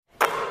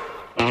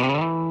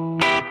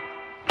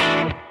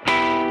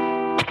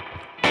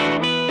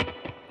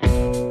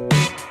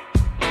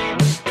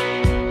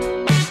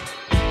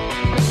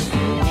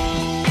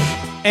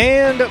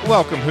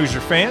Welcome,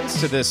 Hoosier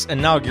fans, to this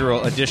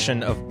inaugural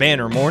edition of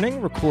Banner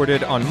Morning,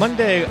 recorded on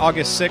Monday,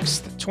 August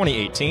 6th,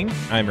 2018.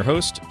 I'm your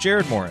host,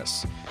 Jared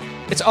Morris.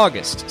 It's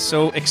August,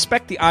 so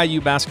expect the IU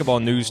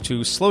basketball news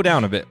to slow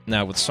down a bit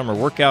now with summer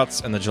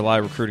workouts and the July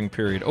recruiting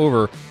period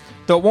over,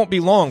 though it won't be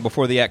long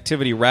before the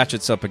activity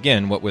ratchets up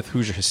again, what with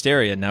Hoosier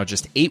Hysteria now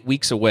just 8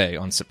 weeks away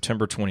on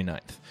September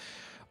 29th.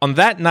 On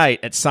that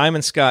night at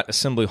Simon Skjodt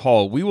Assembly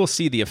Hall, we will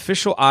see the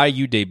official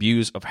IU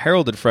debuts of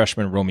heralded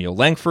freshmen Romeo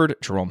Langford,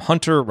 Jerome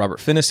Hunter, Robert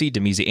Finnessy,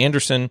 Demezy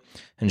Anderson,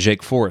 and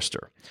Jake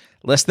Forrester.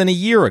 Less than a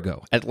year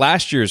ago, at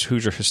last year's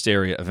Hoosier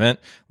Hysteria event,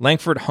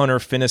 Langford, Hunter,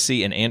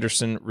 Finnessy, and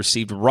Anderson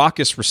received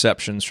raucous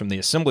receptions from the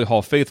Assembly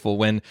Hall faithful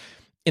when,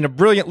 in a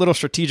brilliant little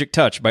strategic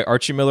touch by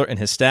Archie Miller and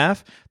his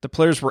staff, the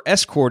players were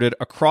escorted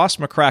across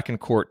McCracken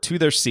Court to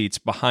their seats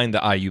behind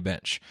the IU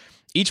bench.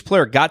 Each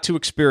player got to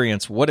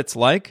experience what it's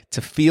like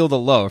to feel the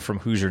love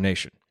from Hoosier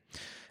Nation.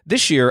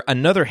 This year,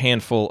 another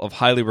handful of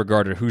highly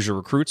regarded Hoosier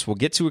recruits will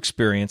get to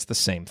experience the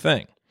same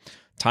thing.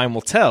 Time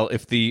will tell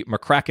if the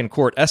McCracken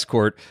Court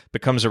escort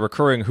becomes a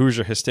recurring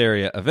Hoosier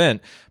Hysteria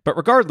event, but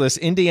regardless,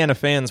 Indiana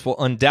fans will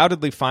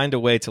undoubtedly find a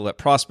way to let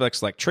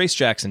prospects like Trayce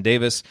Jackson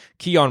Davis,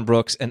 Keon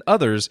Brooks, and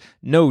others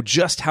know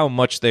just how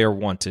much they are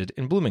wanted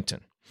in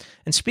Bloomington.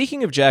 And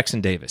speaking of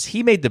Jackson Davis,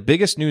 he made the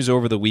biggest news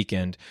over the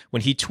weekend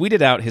when he tweeted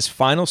out his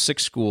final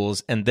 6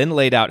 schools and then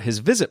laid out his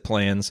visit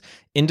plans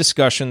in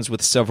discussions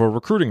with several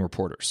recruiting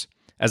reporters.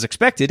 As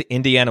expected,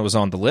 Indiana was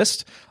on the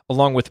list,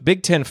 along with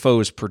Big Ten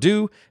foes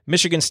Purdue,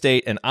 Michigan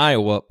State, and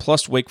Iowa,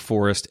 plus Wake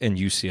Forest and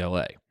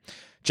UCLA.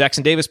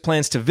 Jackson Davis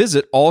plans to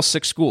visit all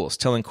 6 schools,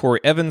 telling Corey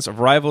Evans of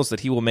Rivals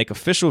that he will make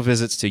official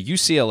visits to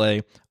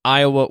UCLA,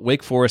 Iowa,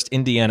 Wake Forest,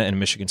 Indiana, and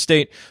Michigan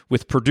State,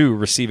 with Purdue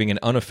receiving an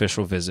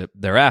unofficial visit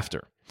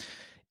thereafter.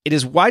 It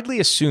is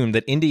widely assumed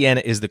that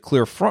Indiana is the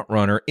clear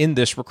frontrunner in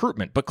this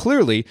recruitment, but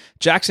clearly,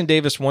 Jackson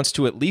Davis wants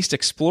to at least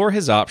explore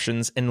his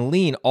options and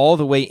lean all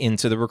the way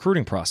into the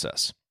recruiting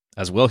process.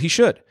 As well he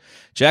should.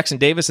 Jackson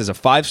Davis is a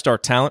 5-star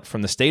talent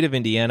from the state of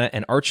Indiana,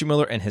 and Archie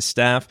Miller and his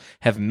staff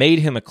have made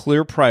him a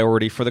clear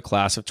priority for the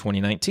class of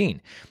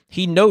 2019.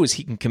 He knows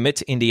he can commit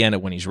to Indiana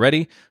when he's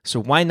ready, so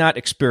why not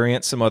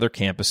experience some other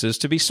campuses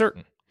to be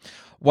certain?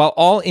 While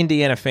all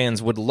Indiana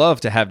fans would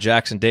love to have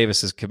Jackson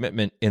Davis's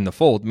commitment in the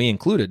fold, me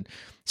included,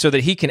 so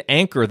that he can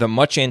anchor the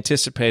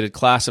much-anticipated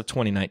class of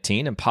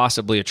 2019 and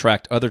possibly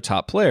attract other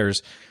top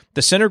players,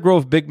 the Center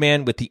Grove big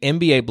man with the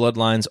NBA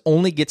bloodlines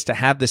only gets to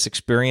have this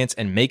experience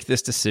and make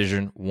this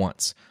decision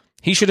once.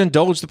 He should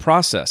indulge the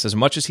process as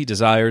much as he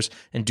desires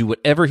and do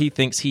whatever he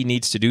thinks he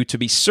needs to do to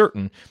be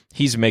certain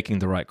he's making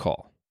the right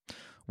call.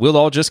 We'll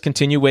all just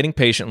continue waiting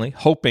patiently,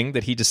 hoping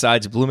that he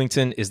decides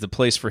Bloomington is the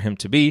place for him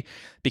to be,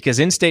 because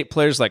in-state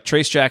players like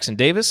Trayce Jackson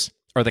Davis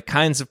are the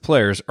kinds of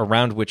players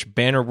around which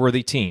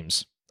banner-worthy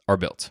teams are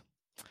built.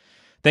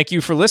 Thank you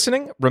for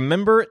listening.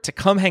 Remember to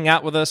come hang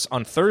out with us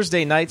on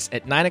Thursday nights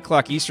at 9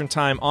 o'clock Eastern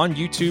Time on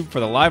YouTube for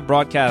the live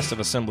broadcast of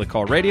Assembly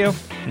Call Radio.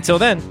 Until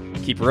then,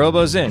 keep your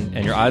elbows in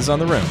and your eyes on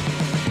the rim.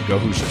 Go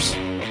Hoosiers.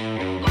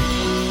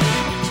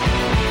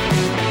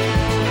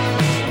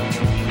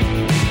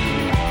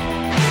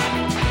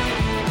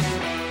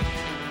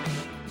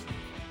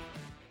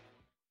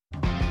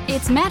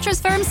 It's Mattress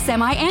Firm's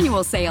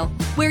semi-annual sale,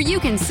 where you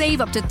can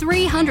save up to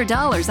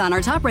 $300 on our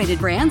top-rated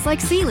brands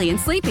like Sealy and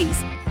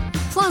Sleepy's.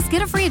 Plus,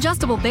 get a free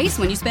adjustable base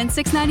when you spend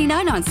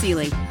 $6.99 on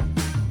Sealy.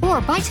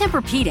 Or buy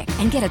Tempur-Pedic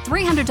and get a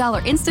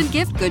 $300 instant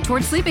gift good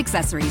towards sleep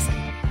accessories.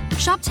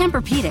 Shop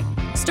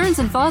Tempur-Pedic, Stearns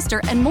 &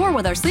 Foster, and more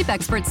with our sleep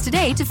experts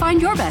today to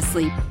find your best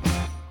sleep.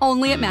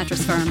 Only at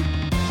Mattress Firm.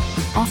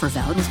 Offer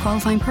valid with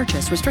qualifying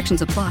purchase.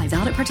 Restrictions apply.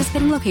 Valid at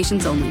participating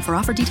locations only. For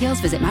offer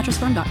details, visit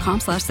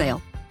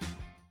mattressfirm.com/sale.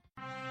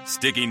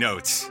 Sticky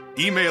notes,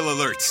 email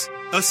alerts,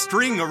 a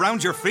string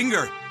around your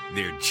finger.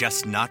 They're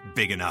just not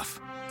big enough.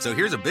 So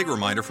here's a big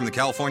reminder from the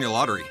California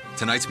Lottery.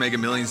 Tonight's Mega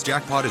Millions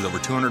jackpot is over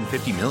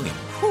 $250 million.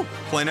 Whew.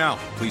 Play now.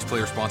 Please play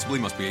responsibly.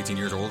 Must be 18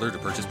 years or older to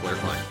purchase player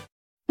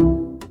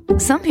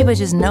client. Some people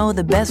just know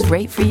the best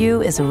rate for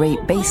you is a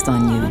rate based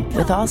on you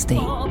with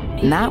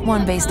Allstate. Not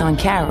one based on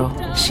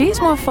Carol. She's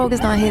more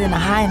focused on hitting a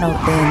high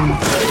note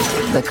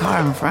than the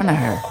car in front of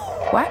her.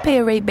 Why pay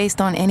a rate based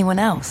on anyone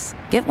else?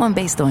 Get one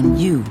based on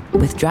you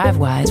with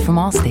DriveWise from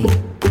Allstate.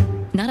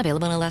 Not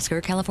available in Alaska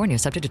or California,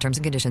 subject to terms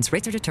and conditions.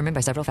 Rates are determined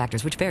by several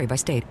factors, which vary by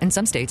state. In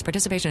some states,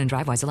 participation in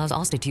DriveWise allows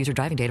Allstate to use your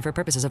driving data for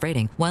purposes of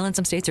rating. While in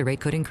some states, your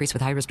rate could increase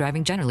with high-risk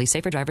driving. Generally,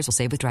 safer drivers will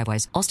save with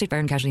DriveWise. Allstate Fire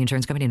and Casualty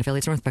Insurance Company and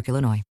affiliates, Northbrook, Illinois.